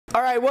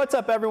All right, what's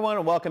up everyone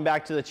and welcome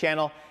back to the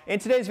channel. In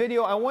today's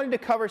video, I wanted to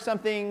cover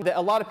something that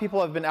a lot of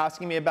people have been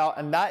asking me about,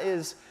 and that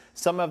is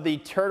some of the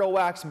Turtle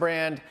Wax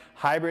brand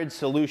hybrid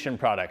solution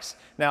products.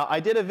 Now,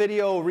 I did a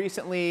video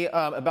recently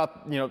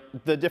about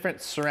the different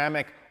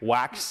ceramic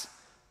wax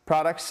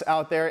products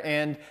out there,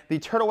 and the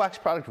Turtle Wax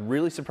product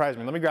really surprised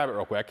me. Let me grab it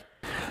real quick.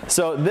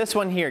 So this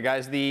one here,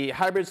 guys, the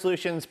Hybrid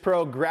Solutions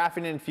Pro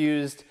Graphene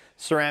Infused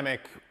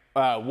Ceramic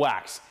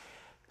Wax.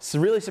 This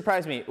really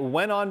surprised me.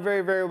 Went on very,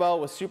 very well,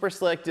 was super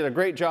slick, did a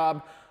great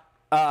job.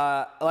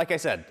 Like I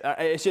said,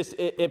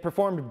 it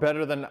performed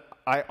better than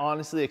I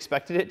honestly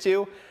expected it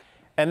to.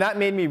 And that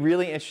made me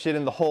really interested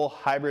in the whole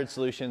hybrid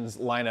solutions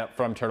lineup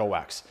from Turtle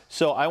Wax.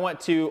 So I went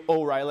to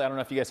O'Reilly. I don't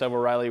know if you guys have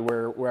O'Reilly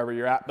wherever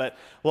you're at, but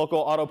local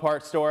auto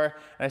parts store.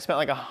 And I spent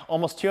like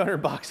almost 200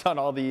 bucks on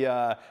all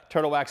the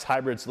Turtle Wax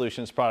hybrid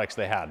solutions products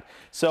they had.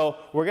 So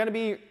we're gonna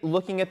be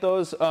looking at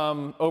those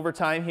over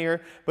time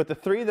here. But the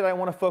three that I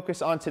wanna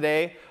focus on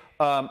today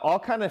all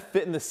kind of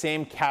fit in the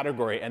same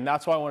category, and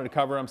that's why I wanted to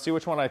cover them, see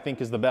which one I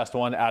think is the best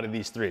one out of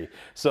these three.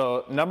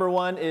 So number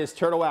one is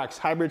Turtle Wax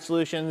Hybrid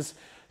Solutions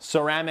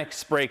Ceramic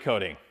Spray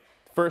Coating.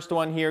 First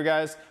one here,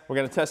 guys. We're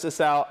gonna test this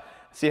out,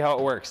 see how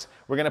it works.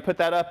 We're gonna put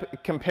that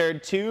up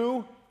compared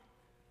to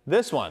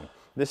this one.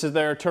 This is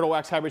their Turtle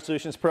Wax Hybrid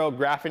Solutions Pro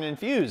Graphene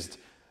Infused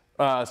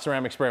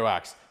Ceramic Spray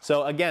Wax.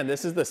 So again,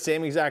 this is the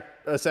same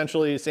exact,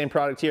 essentially same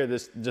product here,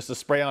 this just a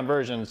spray-on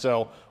version.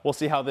 So we'll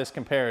see how this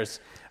compares.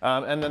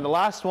 And then the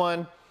last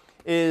one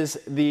is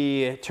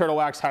the Turtle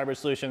Wax Hybrid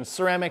Solutions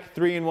Ceramic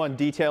 3-in-1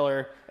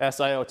 Detailer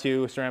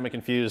SiO2 Ceramic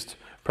Infused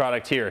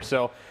product here.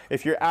 So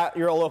if you're at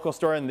your local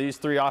store and these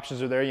three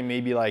options are there, you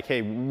may be like,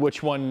 hey, what's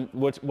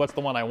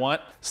the one I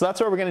want? So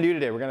that's what we're gonna do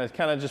today. We're gonna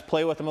kind of just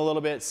play with them a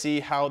little bit, see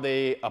how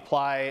they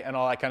apply and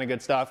all that kind of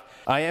good stuff.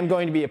 I am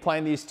going to be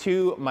applying these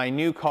to my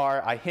new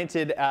car. I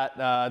hinted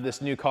at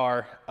this new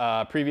car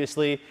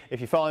previously. If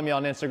you follow me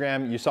on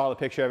Instagram, you saw the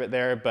picture of it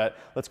there, but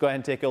let's go ahead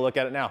and take a look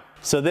at it now.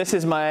 So this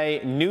is my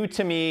new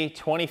to me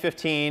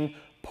 2015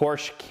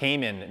 Porsche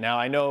Cayman. Now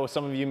I know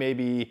some of you may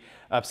be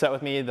upset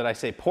with me that I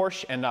say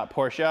Porsche and not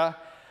Porsche.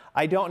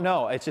 I don't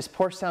know, it's just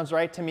Porsche sounds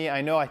right to me.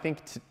 I think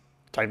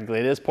technically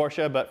it is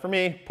Porsche, but for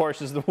me,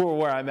 Porsche is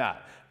where I'm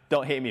at.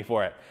 Don't hate me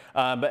for it.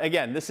 But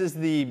again, this is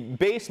the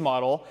base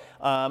model,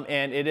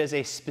 and it is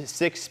a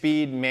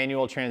 6-speed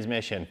manual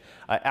transmission.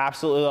 I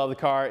absolutely love the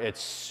car.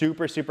 It's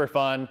super, super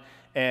fun,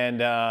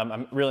 and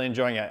I'm really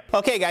enjoying it.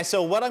 Okay guys,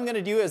 so what I'm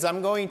gonna do is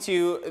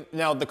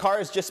now the car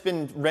has just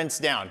been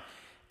rinsed down.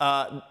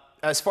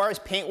 As far as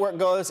paintwork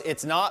goes,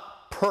 it's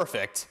not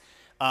perfect.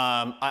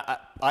 I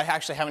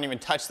actually haven't even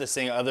touched this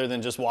thing other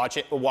than just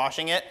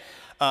washing it.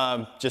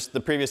 Just the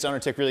previous owner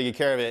took really good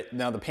care of it.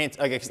 Now the paint,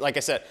 like I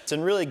said, it's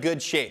in really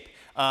good shape.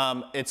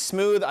 It's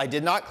smooth. I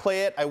did not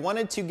clay it. I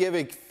wanted to give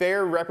a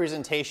fair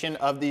representation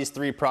of these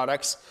three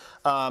products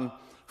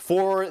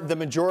for the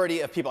majority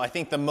of people. I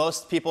think the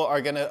most people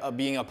are gonna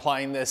be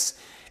applying this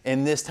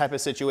in this type of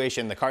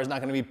situation. The car's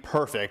not gonna be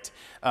perfect.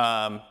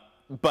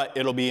 But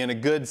it'll be in a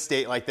good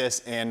state like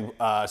this, and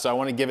so I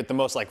want to give it the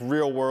most like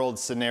real world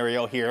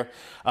scenario here.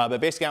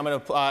 But basically I'm going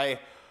to apply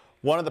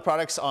one of the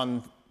products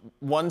on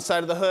one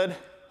side of the hood,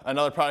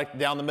 another product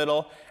down the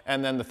middle,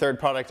 and then the third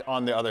product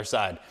on the other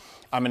side.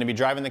 I'm going to be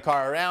driving the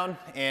car around,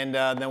 and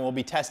then we'll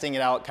be testing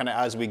it out kind of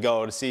as we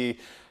go to see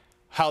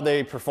how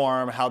they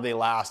perform, how they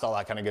last, all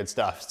that kind of good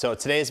stuff. So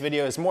today's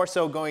video is more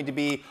so going to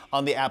be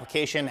on the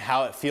application,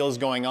 how it feels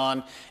going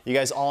on. You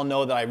guys all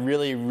know that I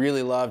really,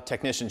 really love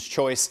Technician's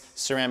Choice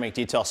Ceramic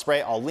Detail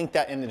Spray. I'll link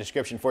that in the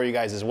description for you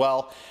guys as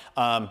well.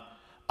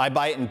 I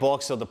buy it in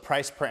bulk, so the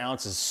price per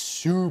ounce is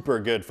super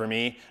good for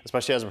me,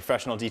 especially as a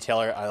professional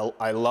detailer.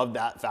 I love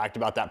that fact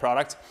about that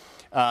product.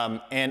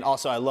 And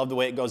also I love the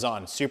way it goes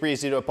on. Super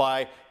easy to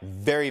apply,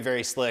 very,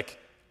 very slick.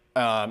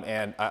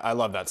 And I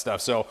love that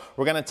stuff. So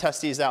we're gonna test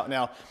these out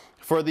now.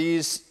 For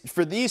these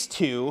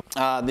two,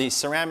 the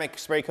ceramic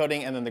spray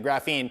coating and then the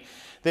graphene,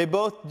 they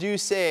both do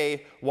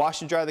say wash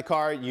and dry the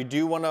car. You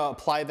do want to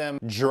apply them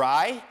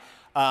dry.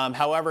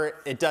 However,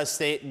 it does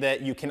state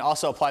that you can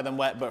also apply them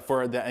wet, but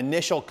for the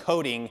initial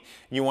coating,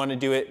 you want to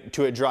do it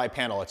to a dry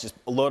panel. It's just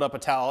load up a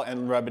towel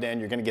and rub it in.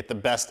 You're going to get the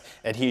best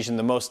adhesion,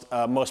 the most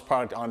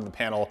product onto the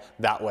panel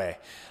that way.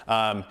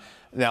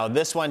 Now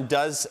this one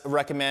does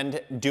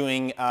recommend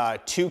doing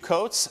 2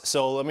 coats.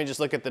 So let me just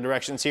look at the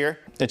directions here.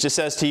 It just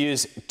says to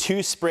use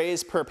 2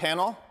 sprays per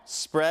panel,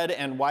 spread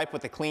and wipe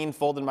with a clean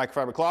folded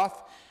microfiber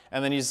cloth,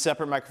 and then use a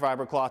separate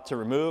microfiber cloth to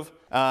remove,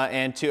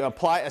 and to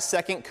apply a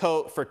second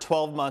coat for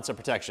 12 months of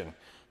protection.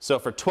 So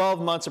for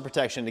 12 months of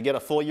protection, to get a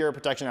full year of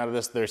protection out of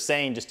this, they're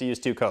saying just to use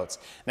 2 coats.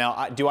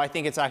 Now, do I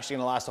think it's actually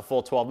gonna last a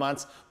full 12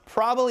 months?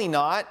 Probably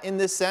not in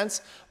this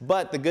sense,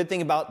 but the good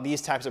thing about these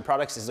types of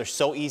products is they're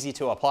so easy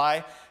to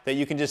apply that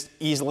you can just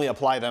easily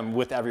apply them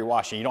with every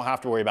washing. You don't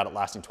have to worry about it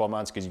lasting 12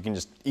 months because you can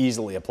just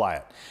easily apply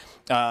it.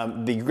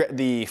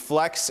 The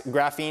Flex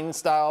Graphene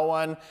style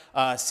one,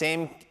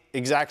 same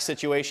exact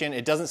situation.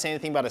 It doesn't say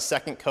anything about a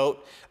second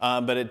coat,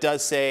 but it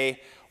does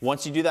say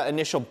once you do that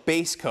initial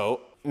base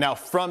coat, Now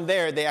from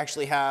there, they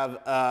actually have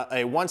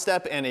a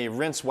one-step and a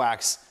rinse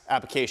wax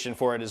application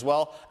for it as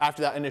well.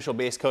 After that initial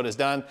base coat is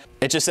done,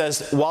 it just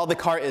says while the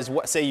car is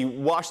wet, say you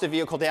wash the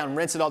vehicle down,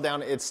 rinse it all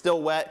down, it's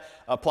still wet,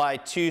 apply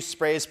 2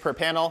 sprays per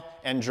panel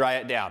and dry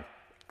it down.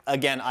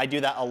 Again, I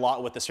do that a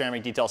lot with the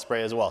ceramic detail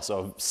spray as well.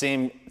 So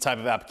same type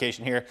of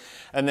application here.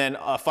 And then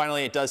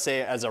finally, it does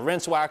say as a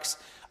rinse wax,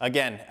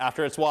 again,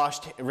 after it's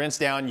washed, rinse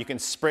down, you can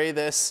spray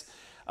this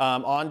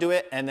onto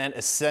it and then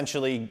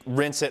essentially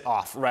rinse it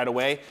off right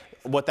away.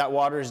 What that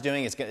water is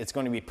doing is it's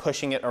going to be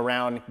pushing it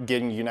around,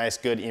 getting you nice,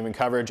 good, even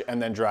coverage,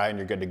 and then dry and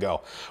you're good to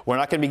go. We're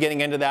not going to be getting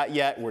into that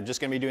yet. We're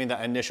just going to be doing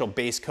that initial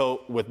base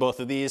coat with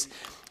both of these.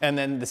 And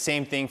then the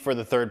same thing for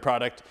the third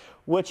product,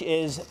 which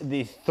is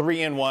the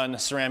 3-in-1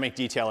 ceramic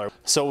detailer.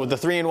 So with the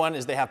 3-in-1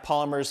 is they have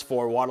polymers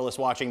for waterless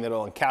washing that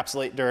will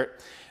encapsulate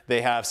dirt.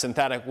 They have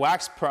synthetic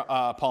wax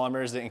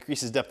polymers that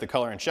increases depth of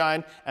color and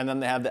shine. And then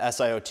they have the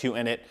SiO2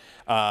 in it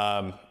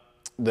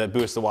that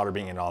boosts the water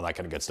being in, all that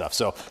kind of good stuff.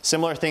 So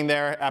similar thing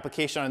there.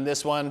 Application on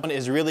this one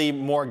is really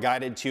more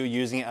guided to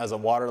using it as a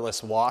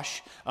waterless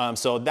wash.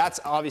 So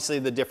that's obviously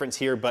the difference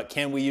here, but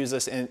can we use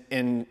this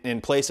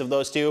in place of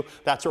those two?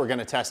 That's what we're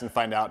gonna test and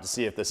find out to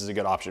see if this is a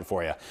good option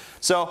for you.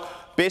 So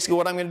basically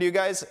what I'm gonna do,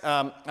 guys,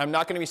 I'm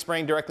not gonna be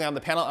spraying directly on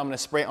the panel. I'm gonna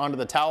spray onto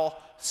the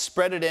towel,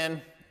 spread it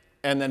in,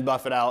 and then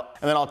buff it out.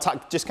 And then I'll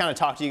just kind of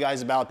talk to you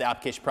guys about the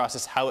application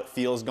process, how it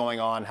feels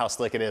going on, how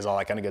slick it is, all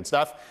that kind of good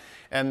stuff.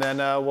 And then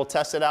we'll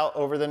test it out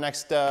over the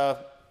next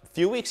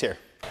few weeks here.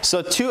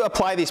 So to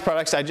apply these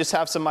products, I just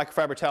have some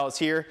microfiber towels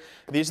here.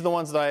 These are the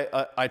ones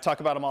that I talk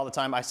about them all the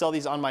time. I sell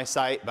these on my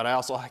site, but I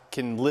also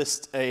can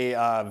list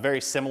a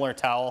very similar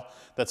towel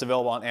that's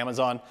available on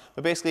Amazon.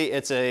 But basically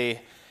it's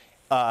a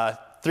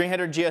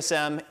 300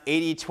 GSM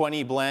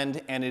 80-20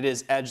 blend, and it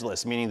is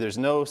edgeless, meaning there's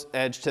no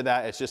edge to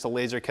that. It's just a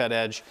laser cut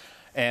edge,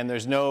 and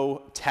there's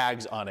no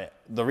tags on it.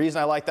 The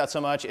reason I like that so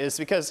much is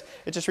because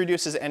it just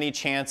reduces any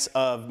chance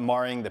of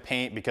marring the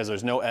paint because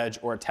there's no edge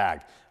or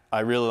tag. I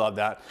really love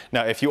that.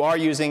 Now, if you are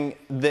using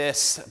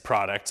this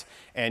product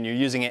and you're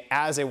using it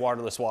as a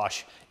waterless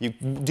wash, you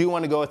do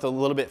want to go with a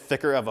little bit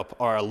thicker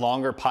or a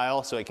longer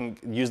pile so it can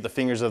use the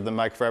fingers of the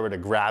microfiber to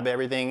grab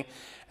everything,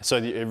 so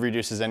it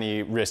reduces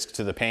any risk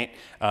to the paint.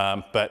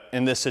 But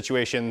in this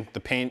situation, the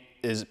paint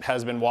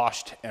has been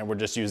washed and we're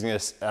just using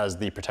this as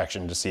the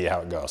protection to see how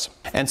it goes.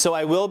 And so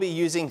I will be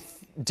using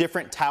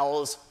different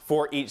towels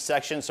for each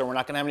section, so we're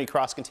not gonna have any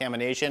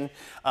cross-contamination.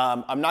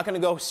 I'm not gonna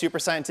go super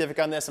scientific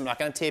on this. I'm not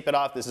gonna tape it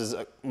off. This is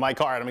my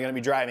car and I'm gonna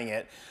be driving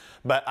it.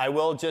 But I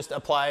will just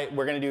apply,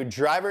 we're gonna do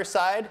driver's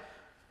side.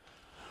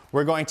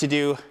 We're going to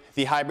do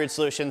the Hybrid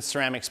Solutions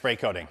ceramic spray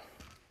coating.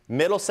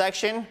 Middle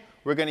section,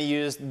 we're gonna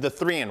use the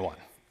 3-in-1.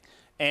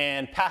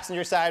 And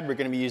passenger side, we're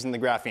gonna be using the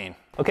graphene.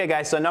 Okay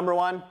guys, so number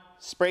 1,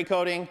 spray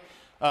coating,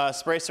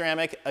 spray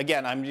ceramic.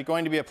 Again, I'm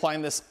going to be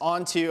applying this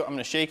onto, I'm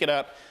gonna shake it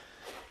up,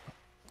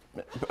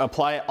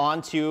 apply it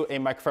onto a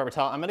microfiber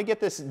towel. I'm gonna get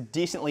this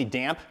decently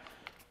damp.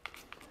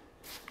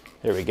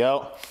 There we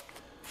go.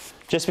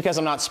 Just because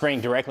I'm not spraying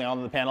directly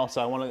onto the panel,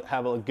 so I wanna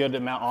have a good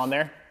amount on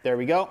there. There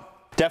we go.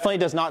 Definitely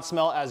does not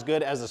smell as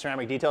good as the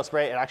ceramic detail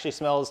spray. It actually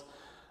smells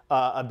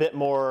a bit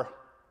more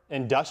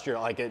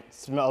industrial, like it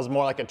smells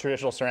more like a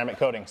traditional ceramic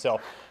coating. So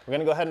we're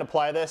gonna go ahead and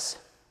apply this.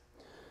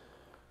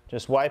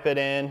 Just wipe it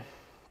in.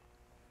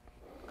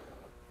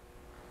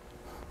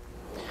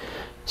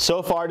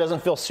 So far it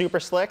doesn't feel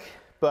super slick,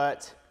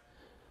 but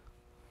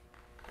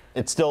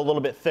it's still a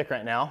little bit thick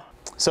right now.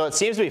 So it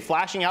seems to be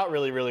flashing out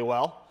really, really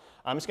well.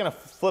 I'm just gonna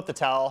flip the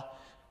towel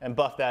and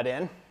buff that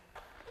in.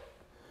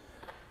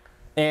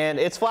 And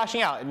it's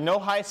flashing out, no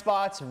high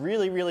spots,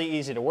 really, really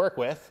easy to work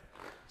with.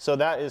 So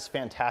that is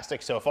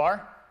fantastic so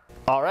far.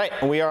 All right,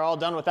 we are all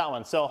done with that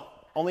one. So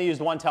only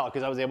used one towel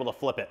because I was able to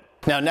flip it.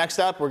 Now next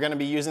up, we're gonna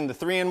be using the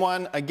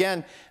 3-in-1.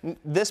 Again,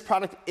 this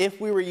product,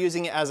 if we were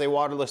using it as a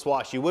waterless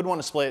wash, you would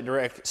wanna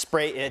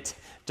spray it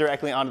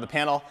directly onto the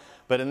panel.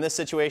 But in this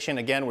situation,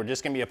 again, we're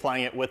just gonna be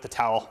applying it with the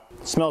towel.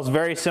 It smells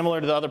very similar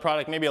to the other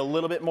product, maybe a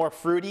little bit more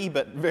fruity,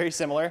 but very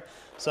similar.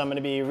 So I'm gonna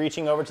be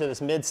reaching over to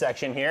this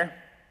midsection here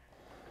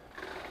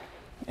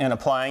and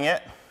applying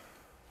it.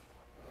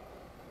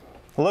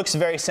 Looks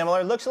very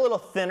similar, looks a little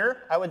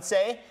thinner, I would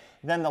say,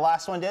 than the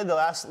last one did. The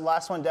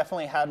last one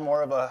definitely had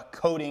more of a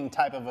coating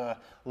type of a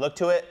look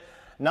to it.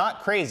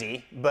 Not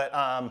crazy, but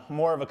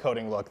more of a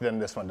coating look than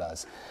this one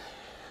does.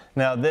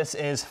 Now this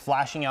is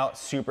flashing out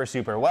super,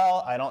 super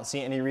well. I don't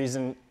see any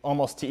reason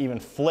almost to even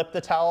flip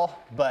the towel,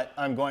 but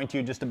I'm going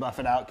to just to buff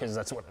it out because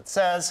that's what it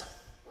says.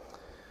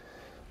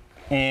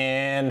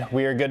 And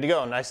we are good to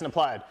go, nice and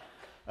applied.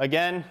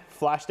 Again,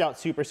 flashed out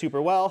super,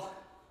 super well.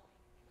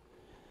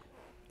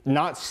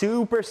 Not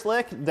super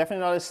slick, definitely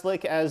not as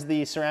slick as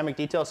the ceramic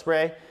detail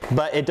spray,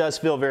 but it does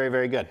feel very,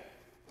 very good.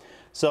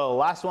 So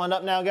last one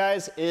up now,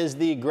 guys, is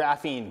the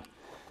graphene.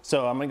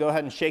 So I'm gonna go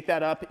ahead and shake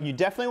that up. You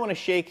definitely wanna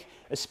shake,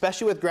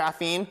 especially with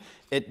graphene,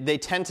 they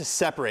tend to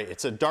separate.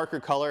 It's a darker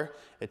color.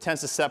 It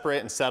tends to separate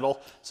and settle.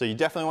 So you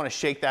definitely wanna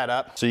shake that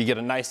up so you get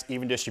a nice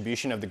even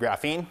distribution of the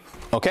graphene.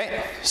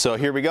 Okay, so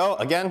here we go.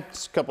 Again,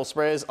 just a couple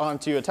sprays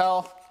onto a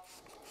towel.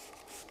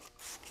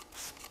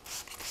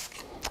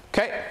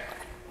 Okay,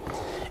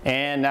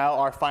 and now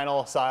our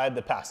final side,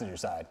 the passenger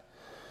side.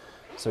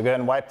 So go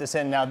ahead and wipe this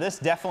in. Now this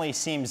definitely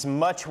seems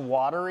much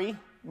watery,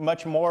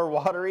 much more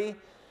watery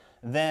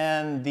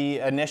than the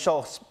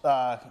initial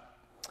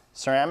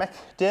ceramic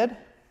did.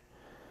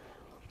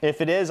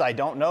 If it is, I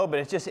don't know, but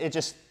it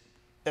just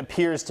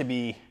appears to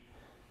be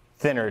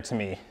thinner to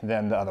me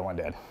than the other one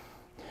did.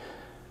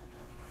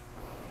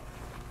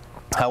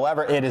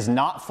 However, it is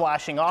not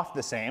flashing off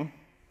the same.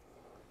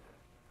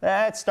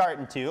 It's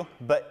starting to,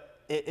 but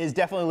it is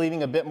definitely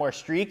leaving a bit more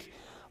streak,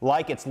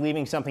 like it's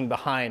leaving something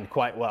behind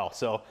quite well.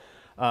 So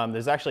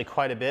there's actually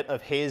quite a bit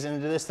of haze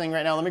into this thing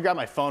right now. Let me grab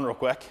my phone real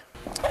quick.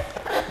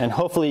 And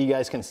hopefully you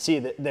guys can see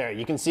that there.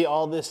 You can see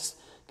all this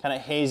kind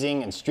of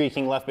hazing and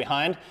streaking left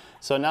behind.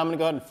 So now I'm gonna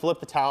go ahead and flip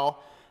the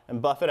towel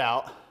and buff it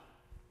out.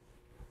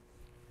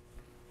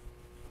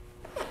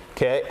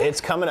 Okay, it's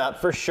coming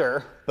up for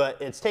sure,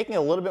 but it's taking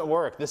a little bit of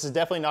work. This is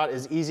definitely not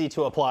as easy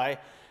to apply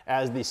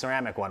as the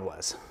ceramic one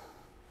was.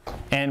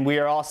 And we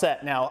are all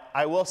set. Now,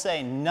 I will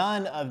say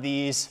none of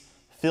these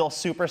feel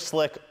super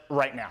slick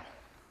right now.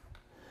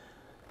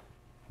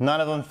 None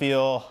of them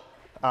feel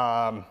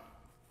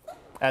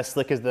as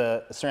slick as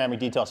the ceramic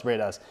detail spray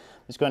does.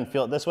 Just go ahead and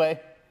feel it this way.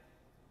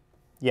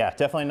 Yeah,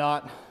 definitely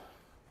not.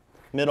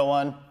 Middle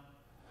one,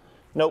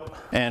 nope.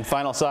 And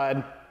final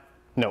side,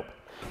 nope.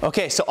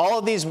 Okay, so all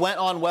of these went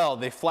on well.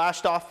 They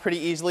flashed off pretty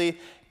easily.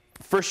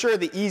 For sure,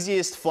 the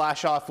easiest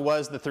flash off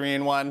was the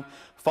 3-in-1,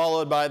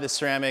 followed by the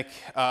ceramic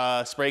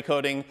spray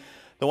coating.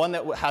 The one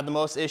that had the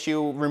most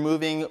issue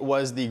removing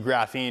was the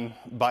graphene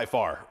by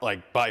far,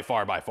 like by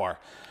far.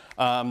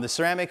 The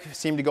ceramic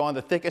seemed to go on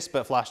the thickest,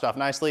 but flashed off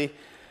nicely.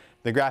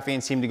 The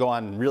graphene seemed to go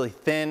on really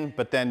thin,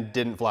 but then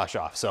didn't flash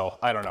off. So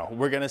I don't know.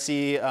 We're gonna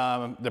see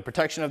the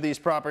protection of these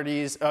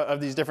properties,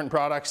 of these different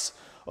products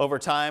over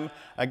time.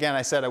 Again,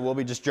 I said I will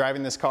be just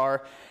driving this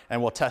car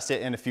and we'll test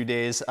it in a few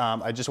days.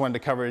 I just wanted to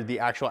cover the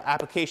actual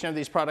application of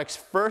these products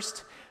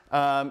first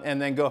and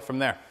then go from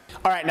there.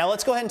 All right, now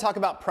let's go ahead and talk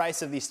about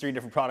price of these three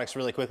different products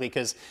really quickly,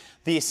 because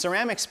the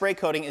ceramic spray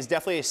coating is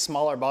definitely a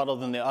smaller bottle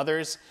than the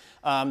others.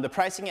 The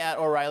pricing at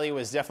O'Reilly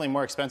was definitely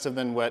more expensive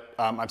than what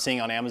I'm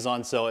seeing on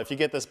Amazon. So if you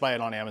get this, buy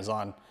it on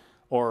Amazon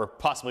or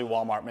possibly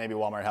Walmart. Maybe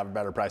Walmart have a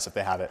better price if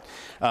they have it.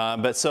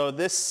 But so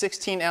this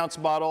 16-ounce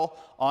bottle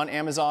on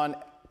Amazon,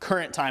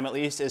 current time at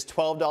least, is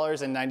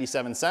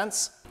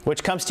 $12.97,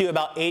 which comes to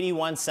about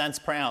 81 cents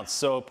per ounce.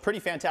 So pretty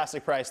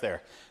fantastic price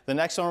there. The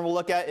next one we'll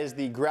look at is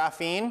the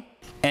graphene,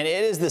 and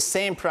it is the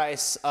same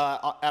price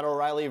at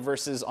O'Reilly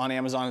versus on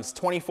Amazon. It's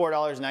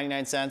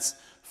 $24.99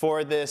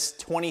 for this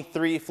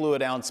 23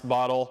 fluid ounce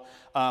bottle.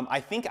 I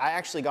think I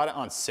actually got it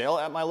on sale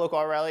at my local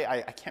O'Reilly.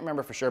 I can't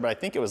remember for sure, but I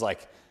think it was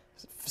like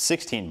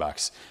 16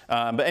 bucks.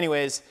 But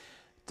anyways,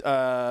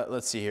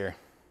 let's see here.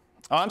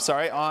 Oh, I'm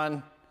sorry,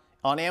 on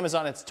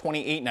Amazon, it's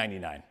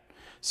 $28.99.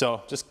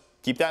 So just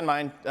keep that in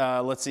mind.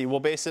 Let's see, we'll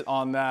base it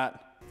on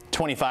that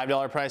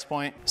 $25 price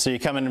point. So you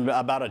come in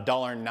about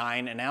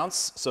 $1.09 an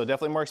ounce. So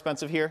definitely more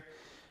expensive here.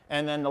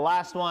 And then the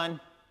last one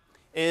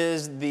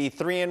is the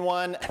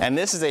 3-in-1. And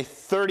this is a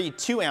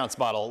 32-ounce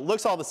bottle. It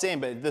looks all the same,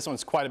 but this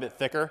one's quite a bit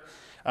thicker.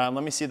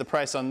 Let me see the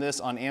price on this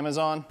on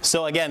Amazon.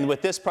 So again,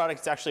 with this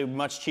product, it's actually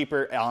much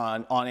cheaper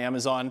on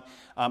Amazon.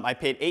 I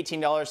paid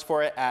 $18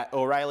 for it at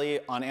O'Reilly.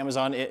 On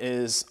Amazon, it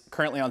is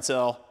currently on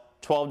sale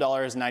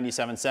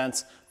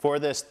 $12.97 for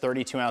this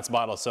 32-ounce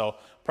bottle. So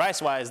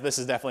price-wise, this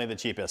is definitely the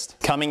cheapest,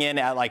 coming in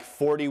at like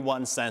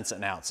 41 cents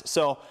an ounce.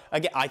 So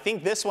again, I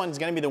think this one's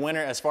gonna be the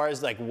winner as far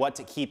as like what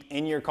to keep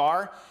in your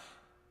car.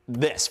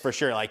 This for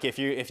sure. Like if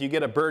you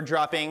get a bird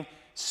dropping,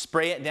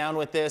 spray it down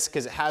with this,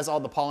 because it has all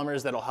the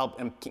polymers that'll help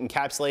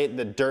encapsulate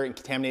the dirt and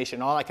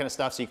contamination, all that kind of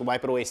stuff, so you can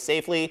wipe it away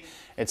safely.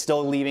 It's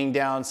still leaving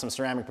down some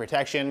ceramic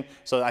protection.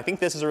 So I think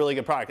this is a really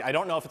good product. I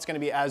don't know if it's going to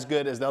be as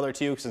good as the other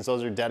two, since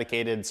those are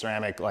dedicated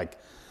ceramic like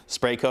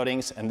spray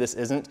coatings and this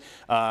isn't,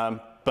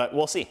 but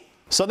we'll see.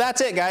 So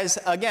that's it, guys.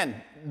 Again,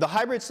 the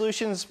hybrid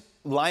solutions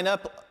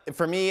lineup,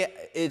 for me,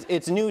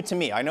 it's new to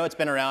me. I know it's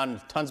been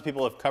around, tons of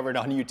people have covered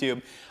on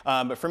YouTube,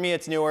 but for me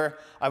it's newer.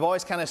 I've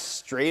always kind of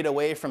strayed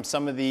away from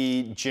some of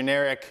the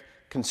generic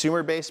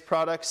consumer-based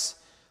products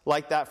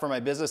like that for my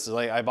business.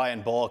 Like I buy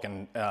in bulk,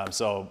 and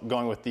so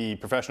going with the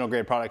professional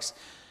grade products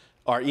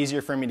are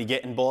easier for me to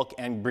get in bulk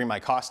and bring my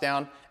costs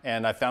down,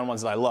 and I found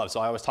ones that I love, so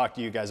I always talk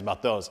to you guys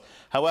about those.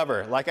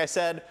 However, like I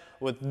said,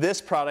 with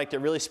this product, it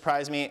really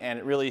surprised me and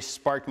it really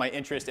sparked my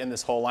interest in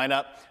this whole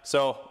lineup.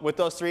 So with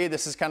those three,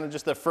 this is kind of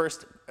just the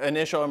first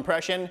initial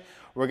impression.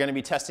 We're gonna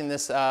be testing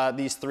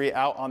these three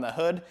out on the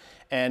hood,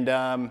 and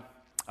I'm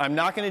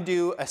not gonna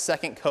do a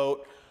second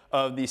coat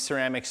of the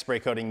ceramic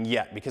spray coating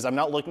yet, because I'm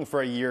not looking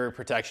for a year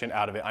protection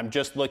out of it. I'm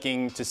just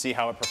looking to see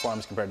how it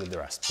performs compared to the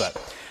rest.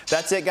 But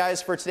that's it,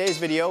 guys, for today's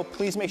video.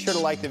 Please make sure to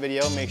like the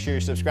video, make sure you're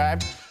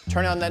subscribed,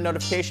 turn on that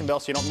notification bell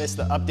so you don't miss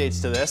the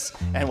updates to this,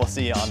 and we'll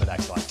see you on the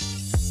next one.